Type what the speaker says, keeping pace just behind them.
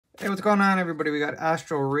Hey, what's going on, everybody? We got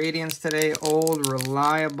Astral Radiance today, old,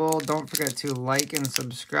 reliable. Don't forget to like and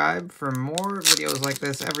subscribe for more videos like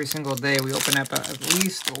this every single day. We open up at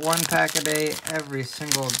least one pack a day every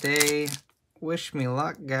single day. Wish me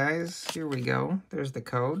luck, guys. Here we go. There's the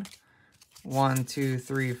code. 1, 2,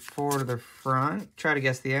 3, 4 to the front. Try to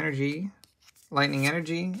guess the energy. Lightning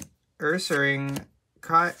Energy, Ursaring,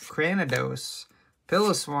 Cranidos,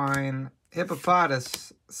 Piloswine,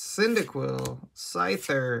 Hippopotas, Cyndaquil,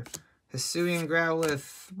 Scyther, Hisuian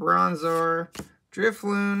Growlithe, Bronzor,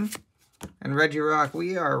 Drifloon, and Regirock.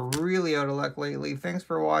 We are really out of luck lately. Thanks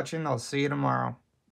for watching. I'll see you tomorrow.